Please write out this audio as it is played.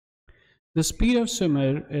The speed of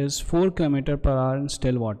swimmer is 4 km per hour in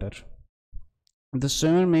still water. The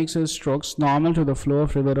swimmer makes his strokes normal to the flow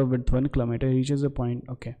of river of width 1 km, reaches a point.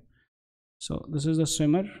 Okay, so this is the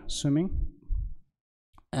swimmer swimming,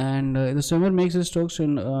 and the swimmer makes his strokes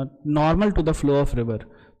in, normal to the flow of river.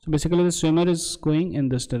 So basically the swimmer is going in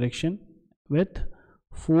this direction with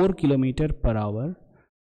 4 km per hour,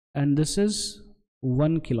 and this is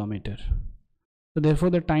 1 km. So therefore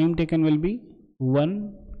the time taken will be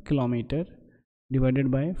 1 km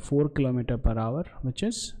divided by 4 km per hour, which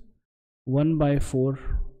is 1 by 4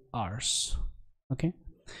 hours. Okay,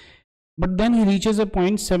 but then he reaches a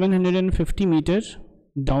point 750 meters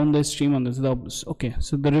down the stream on this. Okay,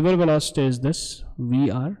 so the river velocity is this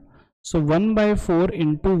VR. So 1 by 4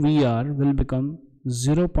 into VR will become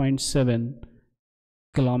 0.7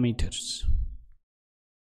 kilometers.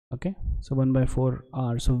 Okay, so 1 by 4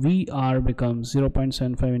 R. So VR becomes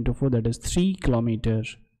 0.75 into 4, that is 3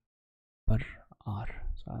 kilometers per hour.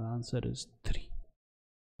 So our answer is 3.